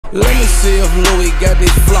Let me see if Louis got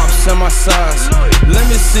these flops in my size. Let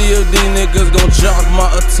me see if these niggas gon' jog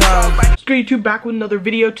my time. What's good, YouTube? Back with another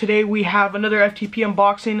video. Today we have another FTP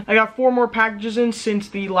unboxing. I got 4 more packages in since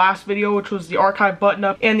the last video, which was the archive button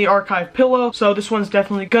up and the archive pillow. So this one's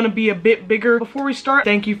definitely gonna be a bit bigger. Before we start,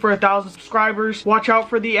 thank you for 1,000 subscribers. Watch out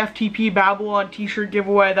for the FTP Babylon t-shirt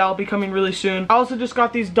giveaway. That'll be coming really soon. I also just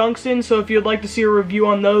got these dunks in, so if you'd like to see a review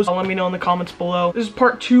on those, let me know in the comments below. This is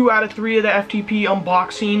part 2 out of 3 of the FTP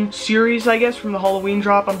unboxing series, I guess, from the Halloween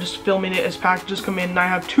drop. I'm just filming it as packages come in, and I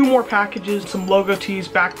have 2 more packages, some logo tees,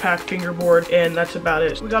 backpack, fingerboard, and that's about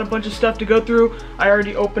it. We got a bunch of stuff to go through. I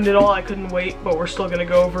already opened it all. I couldn't wait, but we're still gonna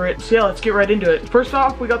go over it. So yeah, let's get right into it. First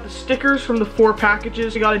off, we got the stickers from the 4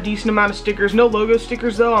 packages. We got a decent amount of stickers. No logo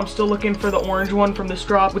stickers though. I'm still looking for the orange one from this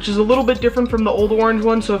drop, which is a little bit different from the old orange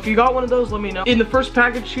one. So if you got one of those, let me know. In the first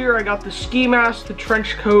package here, I got the ski mask, the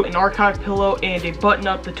trench coat, an archive pillow, and a button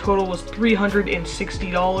up. The total was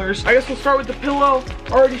 $360. I guess we'll start with the pillow.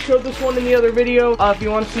 I already showed this one in the other video. If you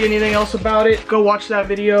want to see anything else about it, go watch that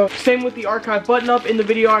video. Same with the archive button up. In the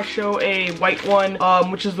video, I show a white one,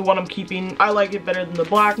 which is the one I'm keeping. I like it better than the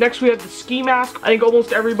black. Next, we have the ski mask. I think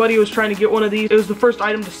almost everybody was trying to get one of these. It was the first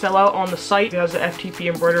item to sell out on the site. It has the FTP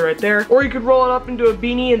embroidery right there. Or you could roll it up into a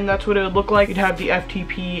beanie, and that's what it would look like. You'd have the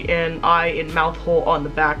FTP and eye and mouth hole on the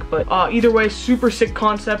back. But either way, super sick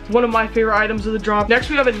concept. One of my favorite items of the drop. Next,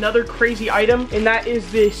 we have another crazy item, and that is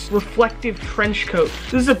this reflective trench coat.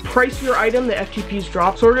 This is a pricier item that FTP's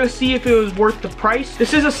dropped, so we're gonna see if it was worth the price.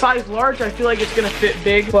 This is a size large. I feel like it's gonna fit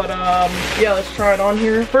big, but yeah, let's try it on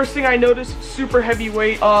here. First thing I noticed, super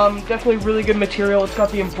heavyweight. Definitely really good material. It's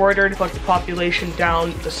got the embroidered, like the population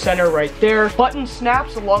down the center right there. Button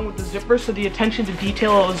snaps along with the zipper, so the attention to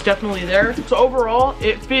detail is definitely there. So overall,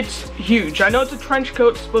 it fits huge. I know it's a trench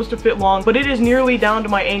coat, it's supposed to fit long, but it is nearly down to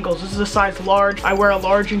my ankles. This is a size large. I wear a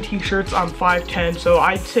large in t-shirts. I'm 5'10", so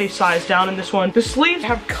I'd say size down in this one. The sleeves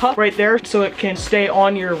have cup right there, so it can stay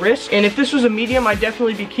on your wrist. And if this was a medium, I'd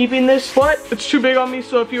definitely be keeping this, but it's too big on me.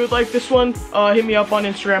 So if you would like this one, hit me up on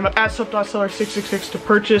Instagram at sub.seller666 to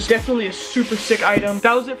purchase. Definitely a super sick item.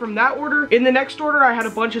 That was it from that order. In the next order, I had a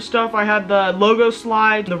bunch of stuff. I had the logo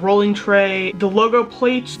slide, the rolling tray, the logo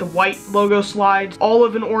plates, the white logo slides,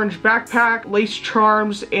 olive and orange backpack, lace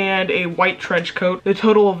charms, and a white trench coat. The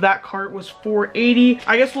total of that cart was $480.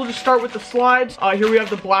 I guess we'll just start with the slides. Here we have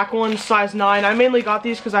the black ones, size 9. I mainly got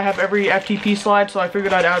these because I have every FTP slide, so I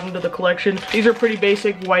figured I'd add them to the collection. These are pretty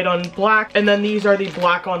basic, white on black, and then these are the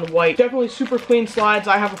black on white. Definitely super clean slides.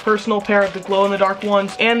 I have a personal pair of the glow-in-the-dark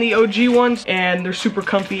ones and the OG ones, and they're super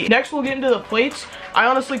comfy. Next, we'll get into the plates. I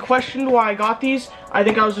honestly questioned why I got these. I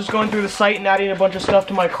think I was just going through the site and adding a bunch of stuff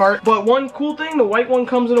to my cart. But one cool thing, the white one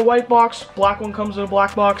comes in a white box, black one comes in a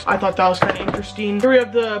black box. I thought that was kind of interesting. Here we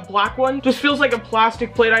have the black one. Just feels like a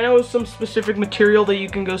plastic plate. I know it's some specific material that you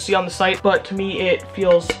can go see on the site, but to me it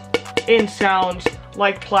feels and sounds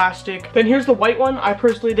like plastic. Then here's the white one. I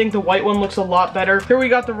personally think the white one looks a lot better. Here we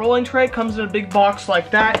got the rolling tray, comes in a big box like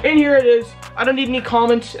that, and here it is. I don't need any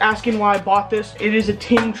comments asking why I bought this. It is a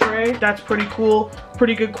tin tray. That's pretty cool,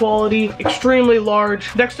 pretty good quality, extremely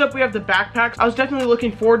large. Next up, we have the backpacks. I was definitely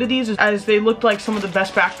looking forward to these as they looked like some of the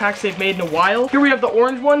best backpacks they've made in a while. Here we have the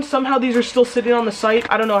orange ones. Somehow these are still sitting on the site.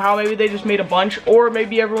 I don't know how. Maybe they just made a bunch, or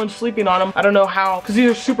maybe everyone's sleeping on them. I don't know how, because these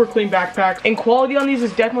are super clean backpacks, and quality on these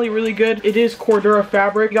is definitely really good. It is Cordura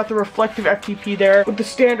fabric. You got the reflective FTP there with the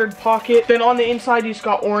standard pocket. Then on the inside, you just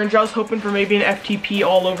got orange. I was hoping for maybe an FTP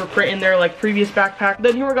all over print in there like previous backpack.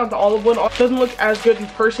 Then here we got the olive one. Doesn't look as good in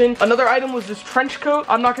person. Another item was this trench coat.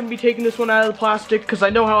 I'm not going to be taking this one out of the plastic because I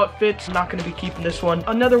know how it fits. I'm not going to be keeping this one.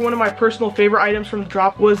 Another one of my personal favorite items from the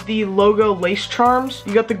drop was the logo lace charms.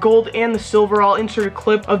 You got the gold and the silver. I'll insert a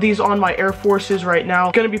clip of these on my Air Forces right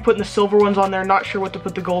now. Going to be putting the silver ones on there. Not sure what to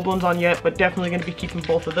put the gold ones on yet, but definitely going to be keeping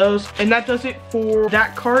both of those. And that does it for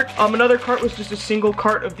that cart. Another cart was just a single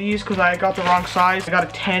cart of these because I got the wrong size. I got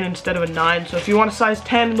a 10 instead of a 9. So if you want a size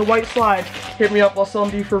 10 in the white slide, hit me up. I'll sell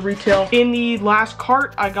them to you for retail. In the last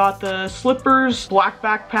cart, I got the slippers, black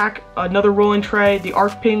backpack, another rolling tray, the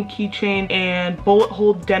arc pin keychain, and bullet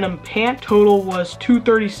hole denim pant. Total was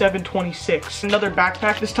 $237.26. Another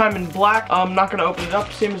backpack, this time in black. I'm not gonna open it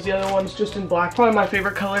up, same as the other ones, just in black. Probably my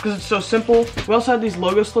favorite color because it's so simple. We also had these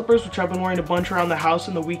logo slippers, which I've been wearing a bunch around the house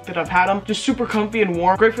in the week that I've had them. Just super comfortable. comfy and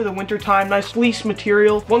warm. Great for the winter time. Nice fleece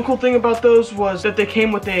material. One cool thing about those was that they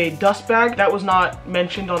came with a dust bag. That was not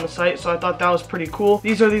mentioned on the site, so I thought that was pretty cool.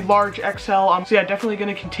 These are the large XL. So yeah, definitely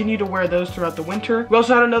going to continue to wear those throughout the winter. We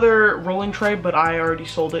also had another rolling tray, but I already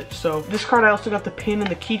sold it. So this card, I also got the pin and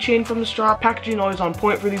the keychain from this drop. Packaging always on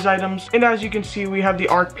point for these items. And as you can see, we have the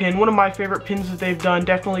ARC pin, one of my favorite pins that they've done.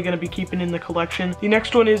 Definitely going to be keeping in the collection. The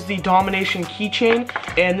next one is the Domination keychain,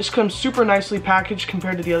 and this comes super nicely packaged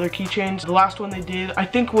compared to the other keychains. The last one they did, I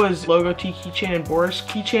think, was Logo T keychain and Boris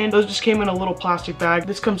keychain. Those just came in a little plastic bag.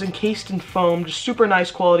 This comes encased in foam, just super nice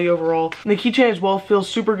quality overall. And the keychain as well feels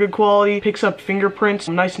super good quality, picks up fingerprints,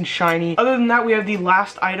 nice and shiny. Other than that, we have the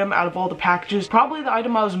last item out of all the packages, probably the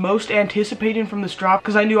item I was most anticipating from this drop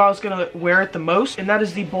because I knew I was gonna wear it the most, and that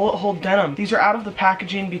is the bullet hole denim. These are out of the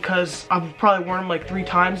packaging because I've probably worn them like 3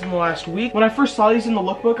 times in the last week. When I first saw these in the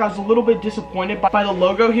lookbook, I was a little bit disappointed by the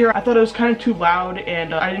logo here. I thought it was kind of too loud,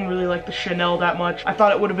 and I didn't really like the Chanel that much. I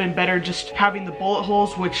thought it would have been better just having the bullet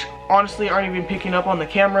holes, which honestly aren't even picking up on the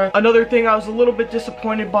camera. Another thing I was a little bit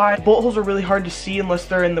disappointed by, bullet holes are really hard to see unless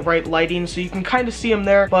they're in the right lighting, so you can kind of see them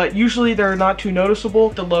there, but usually they're not too noticeable.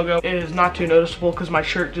 The logo is not too noticeable because my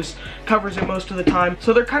shirt just covers it most of the time.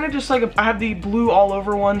 So they're kind of just like, I have the blue all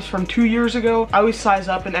over ones from 2 years ago. I always size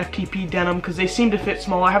up an FTP denim because they seem to fit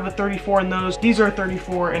small. I have a 34 in those. These are a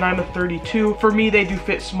 34 and I'm a 32. For me, they do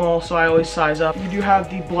fit small, so I always size up. You do have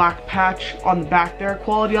the black patch on the back there.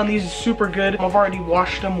 Quality on these is super good. I've already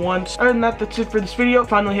washed them once. Other than that, that's it for this video.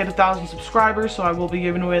 Finally hit 1,000 subscribers, so I will be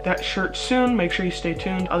giving away that shirt soon. Make sure you stay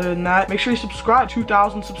tuned. Other than that, make sure you subscribe.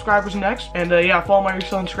 2,000 subscribers next. And yeah, follow my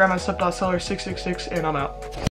resale Instagram at sub.seller666, and I'm out.